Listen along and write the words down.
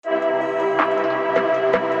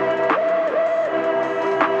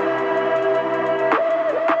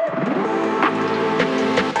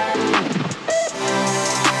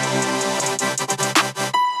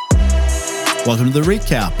Welcome to the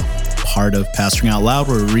recap, part of Pastoring Out Loud,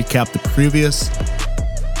 where we recap the previous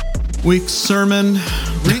week's sermon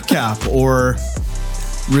recap, or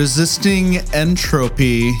resisting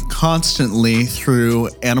entropy constantly through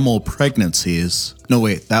animal pregnancies. No,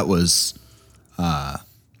 wait, that was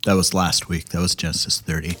last week. That was Genesis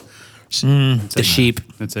 30. The sheep.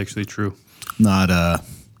 That's actually true. Never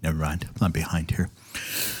mind. I'm not behind here.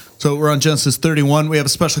 So we're on Genesis 31. We have a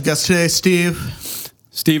special guest today, Steve.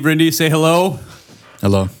 Steve Rindy, say hello.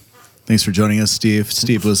 Hello. Thanks for joining us, Steve.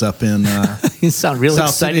 Steve was up in You sound really South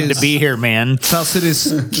excited City's- to be here, man. South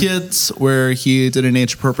City's Kids, where he did an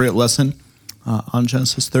age-appropriate lesson on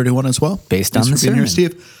Genesis 31 as well. Based Thanks on for the being here,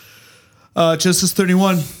 sermon. Steve. Genesis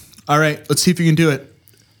 31. All right, let's see if you can do it.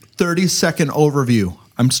 30-second overview.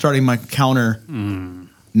 I'm starting my counter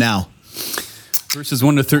now. Verses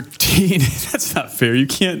 1 to 13. That's not fair. You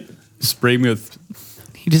can't spray me with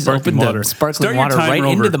He just sparkling opened water. the sparkling Start your water timer right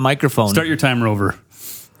over. into the microphone. Start your timer over.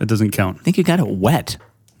 That doesn't count. I think you got it wet.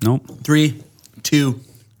 Nope. 3, 2,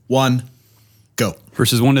 1, go.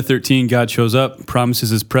 Verses 1 to 13, God shows up, promises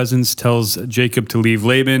his presence, tells Jacob to leave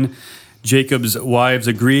Laban. Jacob's wives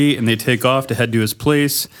agree, and they take off to head to his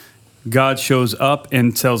place. God shows up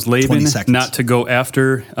and tells 20 Laban seconds. not to go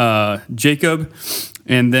after Jacob,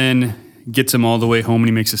 and then gets him all the way home, and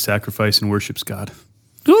he makes a sacrifice and worships God.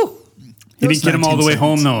 Ooh. He That didn't was get him all the 19 way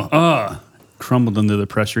seconds. home, though. Crumbled under the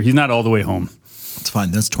pressure. He's not all the way home. It's fine.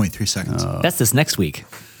 That's 23 seconds. That's this next week.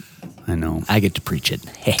 I know. I get to preach it.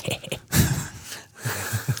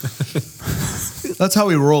 That's how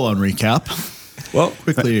we roll on recap. Well,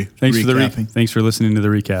 Quickly thanks recapping. Thanks for listening to the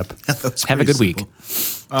recap. That was Have a pretty good week.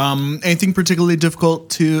 simple. Anything particularly difficult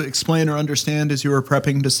to explain or understand as you were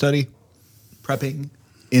prepping to study? Prepping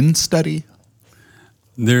in study?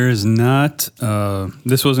 There is not.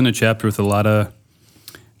 This wasn't a chapter with a lot of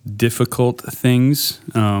difficult things.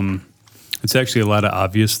 It's actually a lot of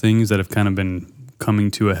obvious things that have kind of been coming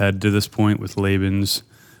to a head to this point, with Laban's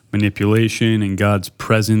manipulation and God's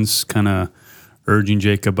presence kind of urging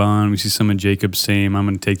Jacob on. We see some of Jacob saying, I'm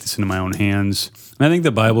going to take this into my own hands. And I think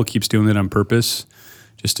the Bible keeps doing it on purpose,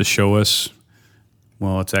 just to show us,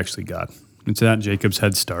 well, it's actually God. It's not Jacob's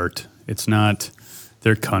head start. It's not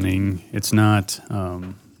their cunning. It's not,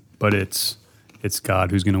 but it's God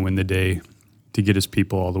who's going to win the day to get his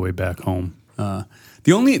people all the way back home.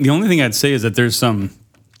 The only thing I'd say is that there's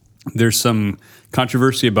some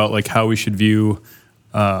controversy about like how we should view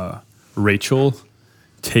Rachel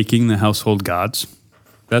taking the household gods.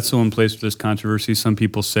 That's the one place where there's controversy. Some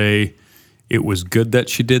people say it was good that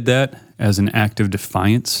she did that as an act of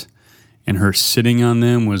defiance, and her sitting on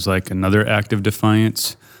them was like another act of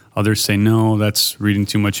defiance. Others say, no, that's reading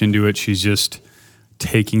too much into it. She's just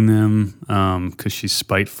taking them because she's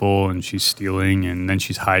spiteful and she's stealing, and then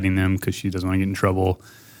she's hiding them because she doesn't want to get in trouble.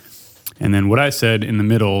 And then what I said in the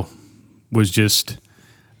middle was just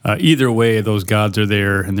either way, those gods are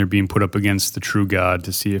there and they're being put up against the true God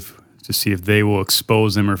to see if they will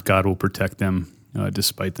expose them or if God will protect them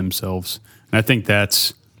despite themselves. And I think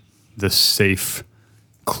that's the safe,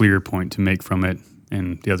 clear point to make from it,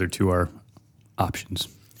 and the other two are options.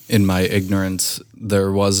 In my ignorance,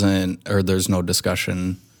 there's no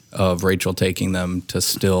discussion of Rachel taking them to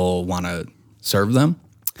still want to serve them.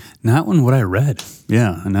 Not in what I read.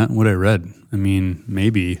 Yeah, not in what I read. I mean,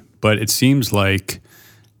 maybe, but it seems like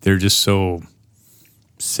they're just so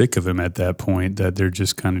sick of him at that point that they're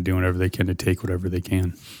just kind of doing whatever they can to take whatever they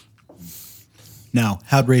can. Now,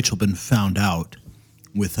 had Rachel been found out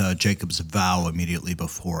with Jacob's vow immediately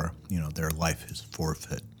before, their life is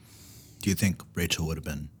forfeit, do you think Rachel would have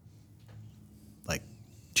been,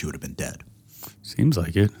 she would have been dead? Seems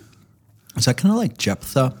like it. Is that kind of like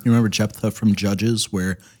Jephthah? You remember Jephthah from Judges,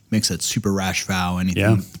 where he makes that super rash vow? Anything,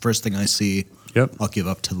 Yeah. the first thing I see, Yep. I'll give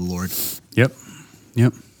up to the Lord. Yep.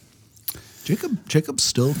 Jacob's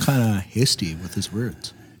still kind of hasty with his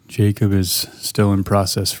words. Jacob is still in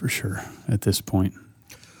process for sure at this point.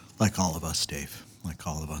 Like all of us, Dave. Like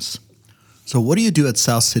all of us. So what do you do at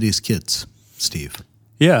South City's Kids, Steve?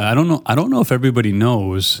 Yeah, I don't know if everybody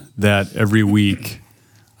knows that every week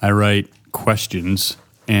I write questions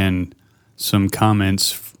and some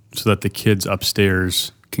comments so that the kids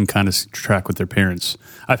upstairs can kind of track with their parents.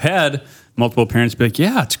 I've had multiple parents be like,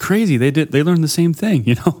 yeah, it's crazy. They learned the same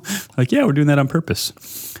thing, Like, yeah, we're doing that on purpose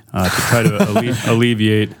to try to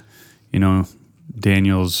alleviate,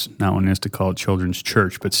 Daniel's not wanting us to call it children's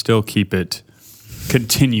church, but still keep it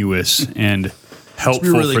continuous and helpful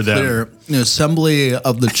To be really for them. clear, the assembly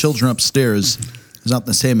of the children upstairs is not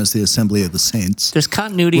the same as the assembly of the saints. There's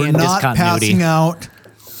continuity We're and not discontinuity. passing out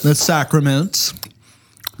the sacraments.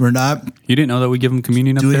 We're not You didn't know that we give them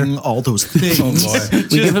communion up doing there? all those things.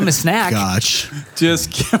 We give him a snack. Gosh.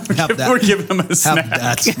 Just we're giving them a Have snack.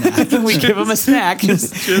 that snack. We give him a snack.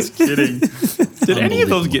 Just kidding. Did any of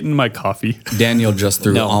those get in my coffee? Daniel just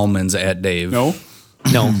threw No. almonds at Dave. No.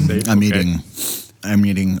 No. I'm Okay.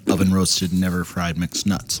 eating oven roasted, never fried mixed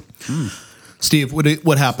nuts. Steve,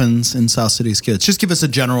 what happens in South City's Kids? Just give us a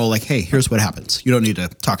general, like, hey, here's what happens. You don't need to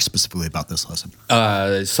talk specifically about this lesson.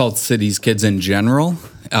 Salt City's Kids in general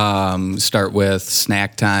start with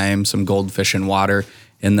snack time, some goldfish and water,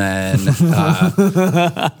 and then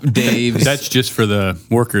Dave's That's just for the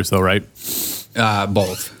workers, though, right?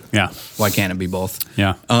 both. Yeah. Why can't it be both?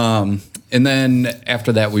 Yeah. And then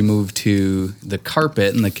after that, we move to the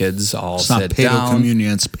carpet, and the kids all It's not sit pedo down.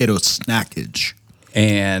 communion, it's pedo snackage.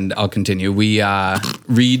 And I'll continue. We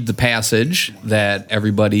read the passage that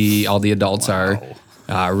everybody, all the adults are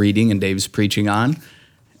reading, and Dave's preaching on.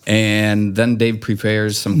 And then Dave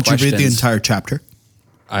prepares some Did questions. you read the entire chapter?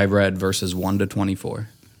 I read verses 1 to 24.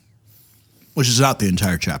 Which is not the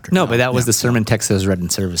entire chapter. No, but that was the sermon text that was read in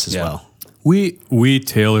service as Yeah. well. We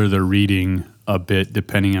tailor the reading a bit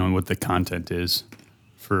depending on what the content is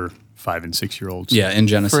for 5 and 6 year olds. Yeah, in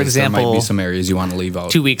Genesis, there might example, be some areas you want to leave out.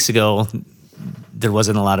 2 weeks ago, there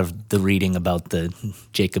wasn't a lot of the reading about the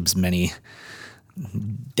Jacob's many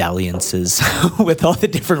dalliances with all the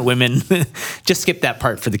different women. Just skip that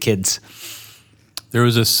part for the kids. There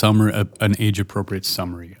was an age appropriate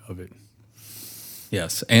summary of it.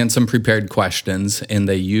 Yes, and some prepared questions, and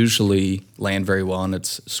they usually land very well, and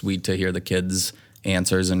it's sweet to hear the kids'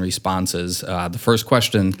 answers and responses. The first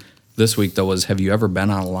question this week, though, was, have you ever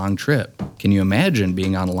been on a long trip? Can you imagine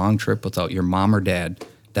being on a long trip without your mom or dad?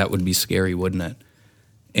 That would be scary, wouldn't it?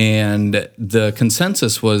 And the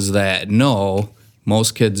consensus was that no,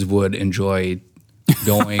 most kids would enjoy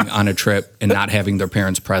going on a trip and not having their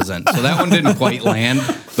parents present. So that one didn't quite land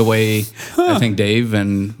the way I think Dave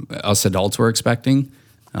and us adults were expecting.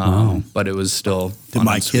 But it was still Did fun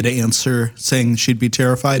my and sweet. kid answer saying she'd be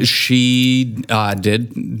terrified? She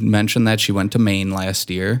did mention that she went to Maine last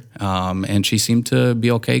year, and she seemed to be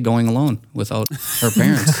okay going alone without her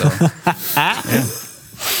parents. So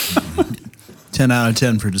 10 out of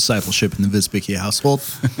 10 for discipleship in the Visbicki household.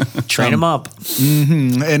 Train them up.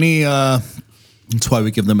 That's why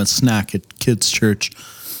we give them a snack at kids' church.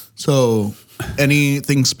 So,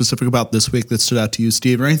 anything specific about this week that stood out to you,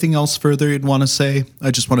 Steve, or anything else further you'd want to say?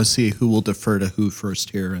 I just want to see who will defer to who first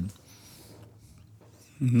here. And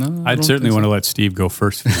no, I'd certainly want to let Steve go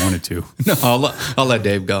first if he wanted to. No, I'll let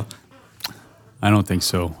Dave go. I don't think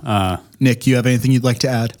so. Nick, you have anything you'd like to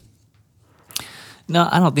add? No,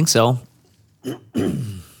 I don't think so.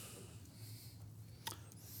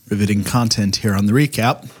 Riveting content here on the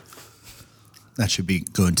recap. That should be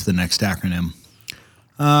going to the next acronym.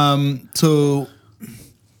 So,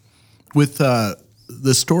 with the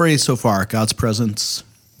story so far, God's presence,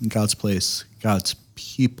 God's place, God's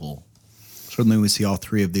people, certainly we see all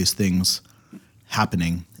three of these things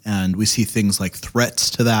happening. And we see things like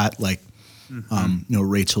threats to that, like,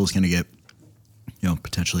 Rachel's going to get,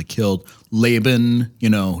 potentially killed. Laban,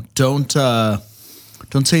 don't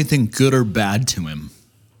say anything good or bad to him.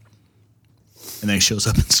 And then he shows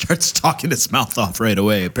up and starts talking his mouth off right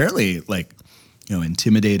away. Apparently,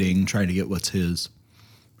 intimidating, trying to get what's his.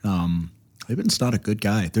 Laban's not a good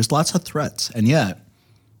guy. There's lots of threats, and yet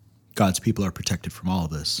God's people are protected from all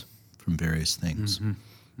of this, from various things. Kind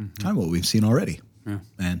of what we've seen already,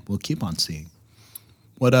 and we'll keep on seeing.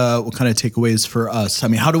 What kind of takeaways for us? I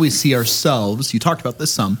mean, how do we see ourselves? You talked about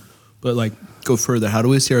this some, but go further. How do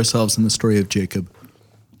we see ourselves in the story of Jacob?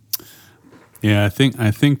 Yeah, I think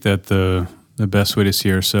that the best way to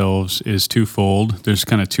see ourselves is twofold. There's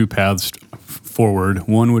kind of two paths forward.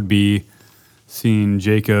 One would be seeing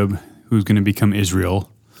Jacob, who's going to become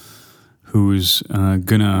Israel, who's going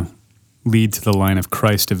to lead to the line of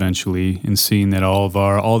Christ eventually, and seeing that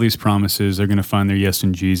all these promises are going to find their yes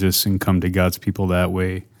in Jesus and come to God's people that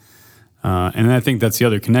way. And I think that's the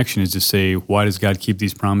other connection, is to say, why does God keep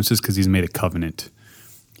these promises? Because he's made a covenant.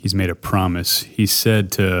 He's made a promise. He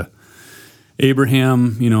said to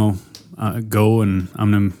Abraham, go and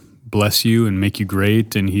I'm going to bless you and make you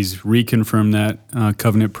great. And he's reconfirmed that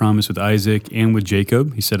covenant promise with Isaac and with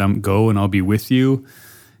Jacob. He said, go and I'll be with you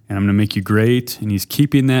and I'm going to make you great. And he's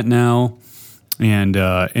keeping that now. And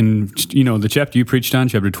the chapter you preached on,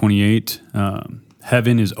 chapter 28,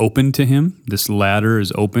 heaven is open to him. This ladder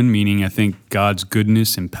is open, meaning I think God's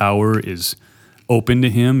goodness and power is open to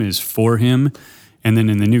him, is for him. And then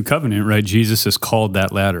in the new covenant, right, Jesus is called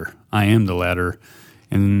that ladder. I am the ladder.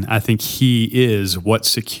 And I think he is what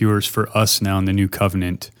secures for us now in the new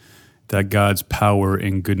covenant that God's power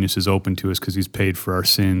and goodness is open to us because he's paid for our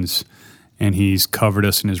sins and he's covered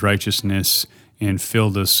us in his righteousness and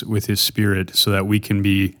filled us with his spirit so that we can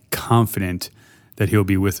be confident that he'll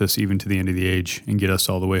be with us even to the end of the age and get us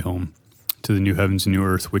all the way home to the new heavens and new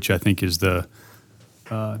earth, which I think is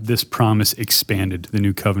this promise expanded. The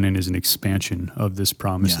new covenant is an expansion of this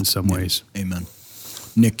promise in some ways. Amen.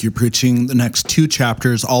 Nick, you're preaching the next 2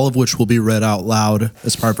 chapters, all of which will be read out loud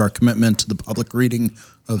as part of our commitment to the public reading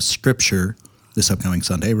of Scripture this upcoming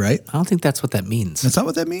Sunday, right? I don't think that's what that means. That's not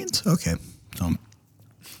what that means? Okay. So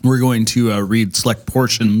we're going to read select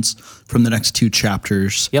portions from the next 2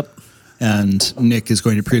 chapters. Yep. And Nick is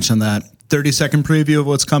going to preach on that. 30-second preview of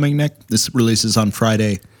what's coming, Nick. This releases on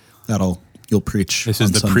Friday. You'll preach. This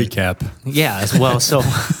is the Sunday. pre-cap. Yeah, as well. So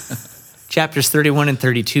chapters 31 and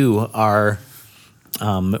 32 are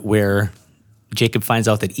where Jacob finds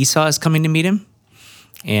out that Esau is coming to meet him.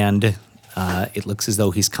 And it looks as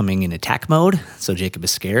though he's coming in attack mode. So Jacob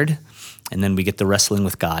is scared. And then we get the wrestling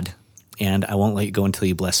with God. And I won't let you go until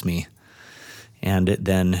you bless me. And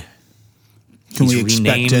then Can we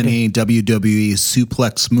expect any WWE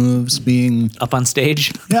suplex moves being up on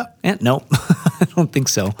stage? Yeah. No, I don't think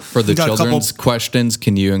so. For the children's questions,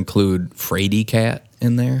 can you include Frady Cat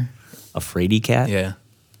in there? A fraidy cat? Yeah.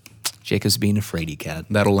 Jacob's being a fraidy cat.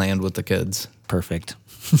 That'll land with the kids. Perfect.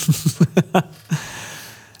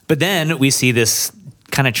 But then we see this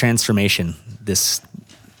kind of transformation, this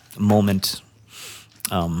moment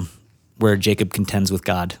where Jacob contends with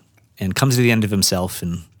God and comes to the end of himself,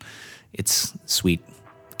 and it's sweet.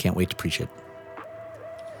 Can't wait to preach it.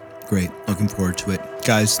 great. Looking forward to it.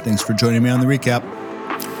 Guys, thanks for joining me on the recap.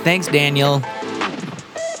 Thanks, Daniel.